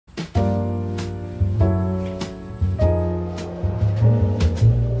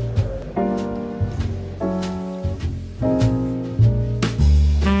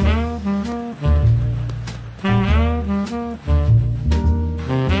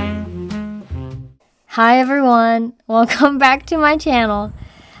Hi everyone, welcome back to my channel.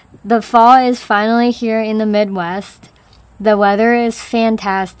 The fall is finally here in the Midwest. The weather is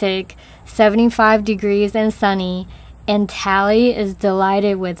fantastic, 75 degrees and sunny, and Tali is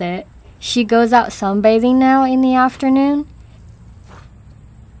delighted with it. She goes out sunbathing now in the afternoon.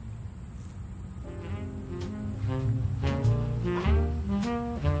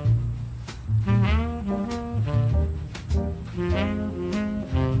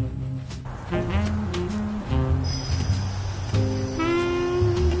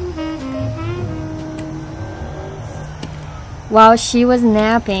 While she was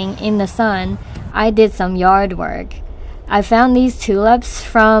napping in the sun, I did some yard work. I found these tulips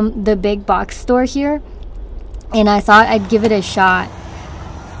from the big box store here, and I thought I'd give it a shot.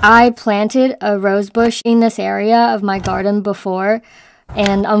 I planted a rose bush in this area of my garden before,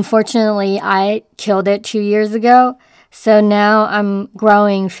 and unfortunately I killed it 2 years ago, so now I'm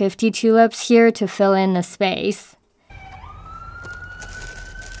growing 50 tulips here to fill in the space.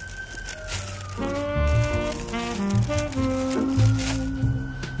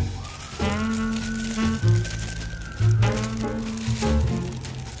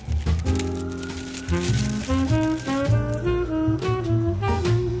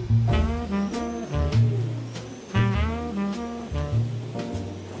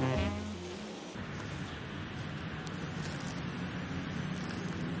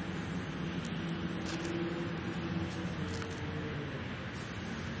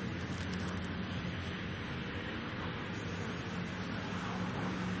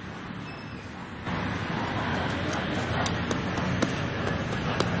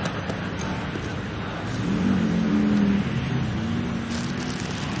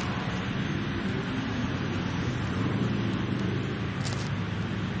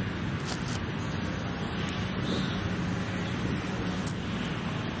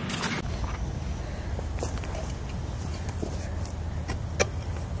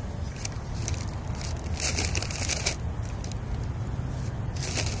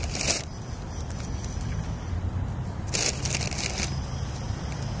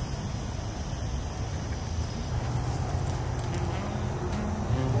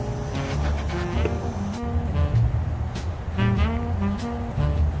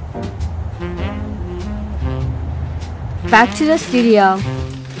 Back to the studio.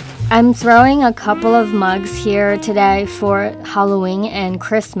 I'm throwing a couple of mugs here today for Halloween and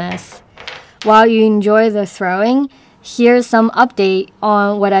Christmas. While you enjoy the throwing, here's some update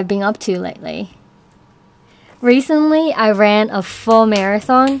on what I've been up to lately. Recently, I ran a full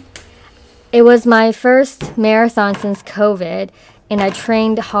marathon. It was my first marathon since COVID, and I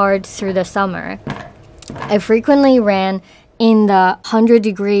trained hard through the summer. I frequently ran in the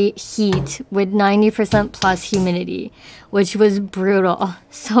 100-degree heat with 90% plus humidity, which was brutal.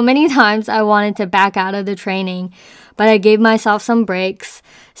 So many times I wanted to back out of the training, but I gave myself some breaks.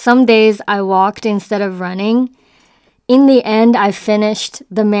 Some days I walked instead of running. In the end, I finished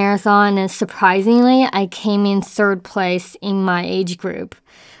the marathon, and surprisingly, I came in third place in my age group.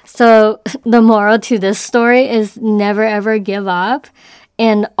 So the moral to this story is never ever give up.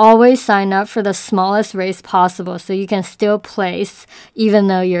 And always sign up for the smallest race possible so you can still place even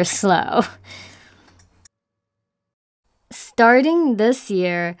though you're slow. Starting this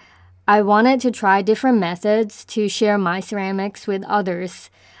year, I wanted to try different methods to share my ceramics with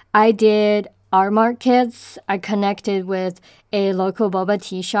others. I did art markets. I connected with a local boba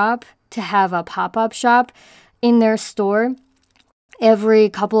tea shop to have a pop-up shop in their store every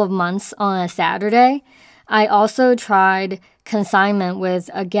couple of months on a Saturday. I also tried consignment with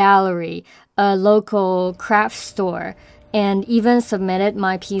a gallery, a local craft store, and even submitted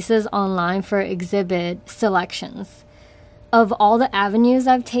my pieces online for exhibit selections. Of all the avenues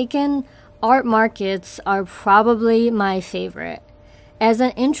I've taken, art markets are probably my favorite. As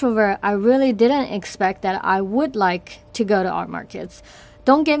an introvert, I really didn't expect that I would like to go to art markets.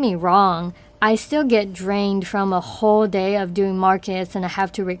 Don't get me wrong, I still get drained from a whole day of doing markets, and I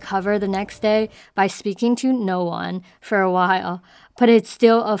have to recover the next day by speaking to no one for a while, but it's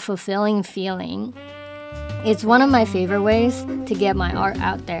still a fulfilling feeling. It's one of my favorite ways to get my art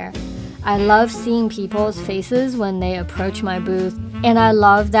out there. I love seeing people's faces when they approach my booth, and I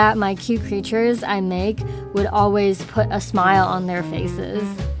love that my cute creatures I make would always put a smile on their faces.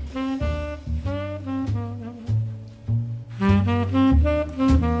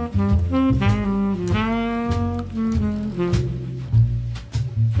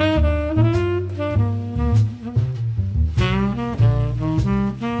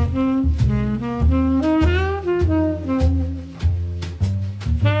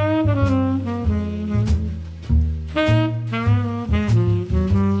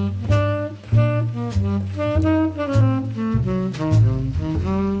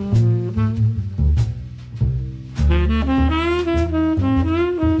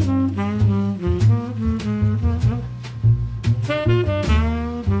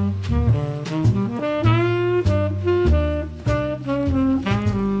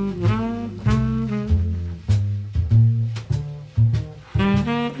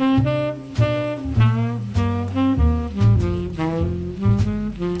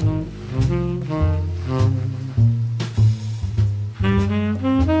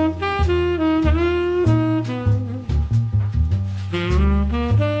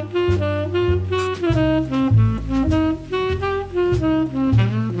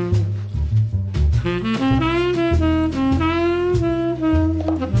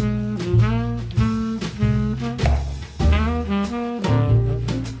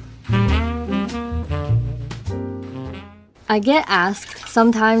 I get asked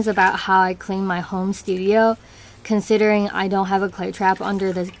sometimes about how I clean my home studio, considering I don't have a clay trap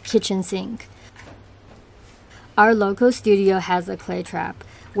under the kitchen sink. Our local studio has a clay trap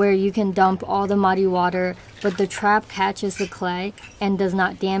where you can dump all the muddy water, but the trap catches the clay and does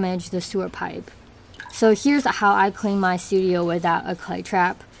not damage the sewer pipe. So here's how I clean my studio without a clay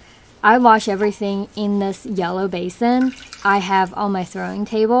trap. I wash everything in this yellow basin I have on my throwing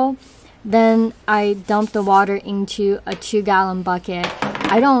table. Then I dump the water into a 2-gallon bucket.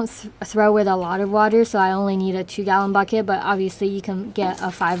 I don't throw with a lot of water, so I only need a 2-gallon bucket, but obviously you can get a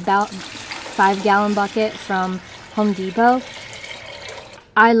 5-gallon bucket from Home Depot.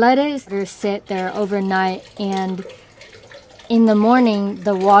 I let it sit there overnight, and in the morning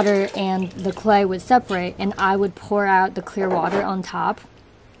the water and the clay would separate, and I would pour out the clear water on top.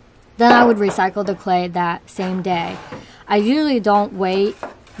 Then I would recycle the clay that same day. I usually don't wait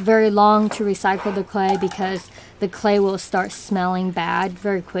very long to recycle the clay because the clay will start smelling bad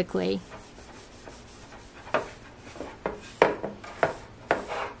very quickly.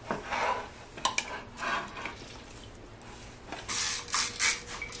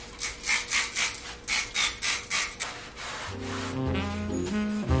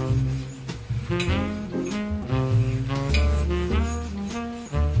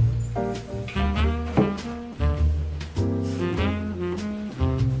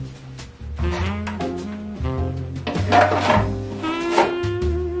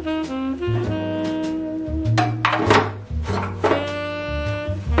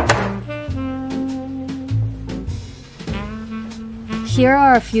 Here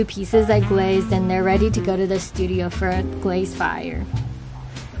are a few pieces I glazed, and they're ready to go to the studio for a glaze fire.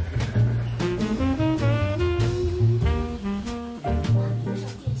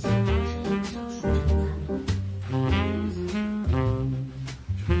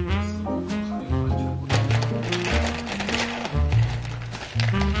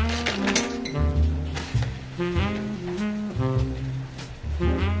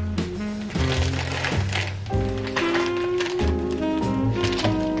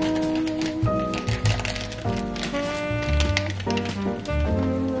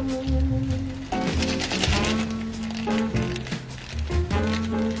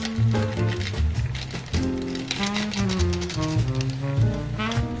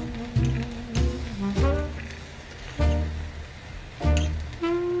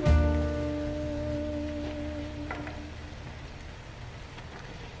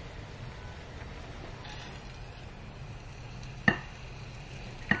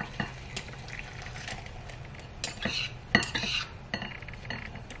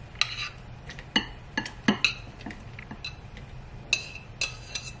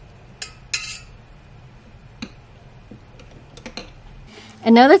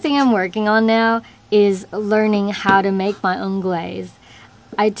 Another thing I'm working on now is learning how to make my own glaze.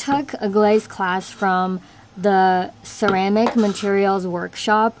 I took a glaze class from the ceramic materials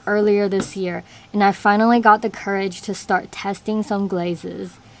workshop earlier this year, and I finally got the courage to start testing some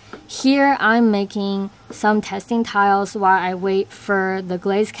glazes. Here I'm making some testing tiles while I wait for the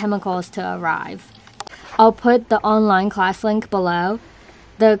glaze chemicals to arrive. I'll put the online class link below.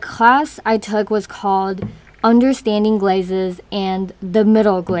 The class I took was called Understanding Glazes and the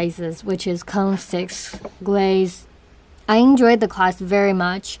Middle Glazes, which is cone sticks glaze. I enjoyed the class very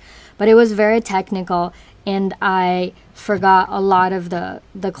much, but it was very technical and I forgot a lot of the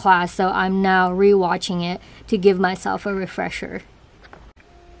class, so I'm now rewatching it to give myself a refresher.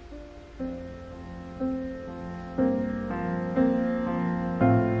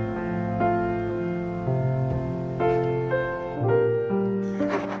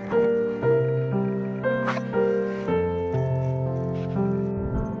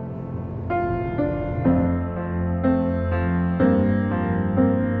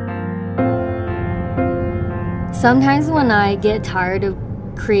 Sometimes when I get tired of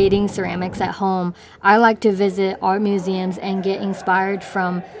creating ceramics at home, I like to visit art museums and get inspired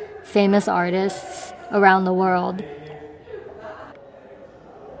from famous artists around the world.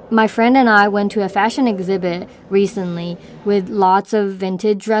 My friend and I went to a fashion exhibit recently with lots of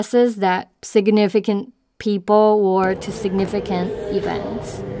vintage dresses that significant people wore to significant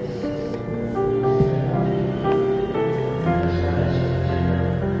events.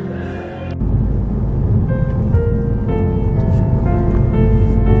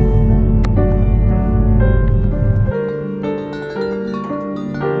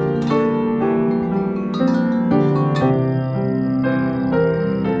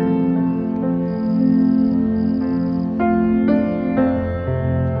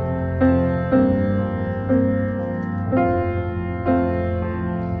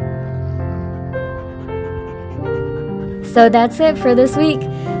 So that's it for this week.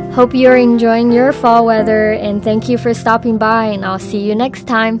 Hope you're enjoying your fall weather, and thank you for stopping by, and I'll see you next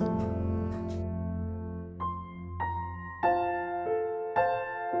time.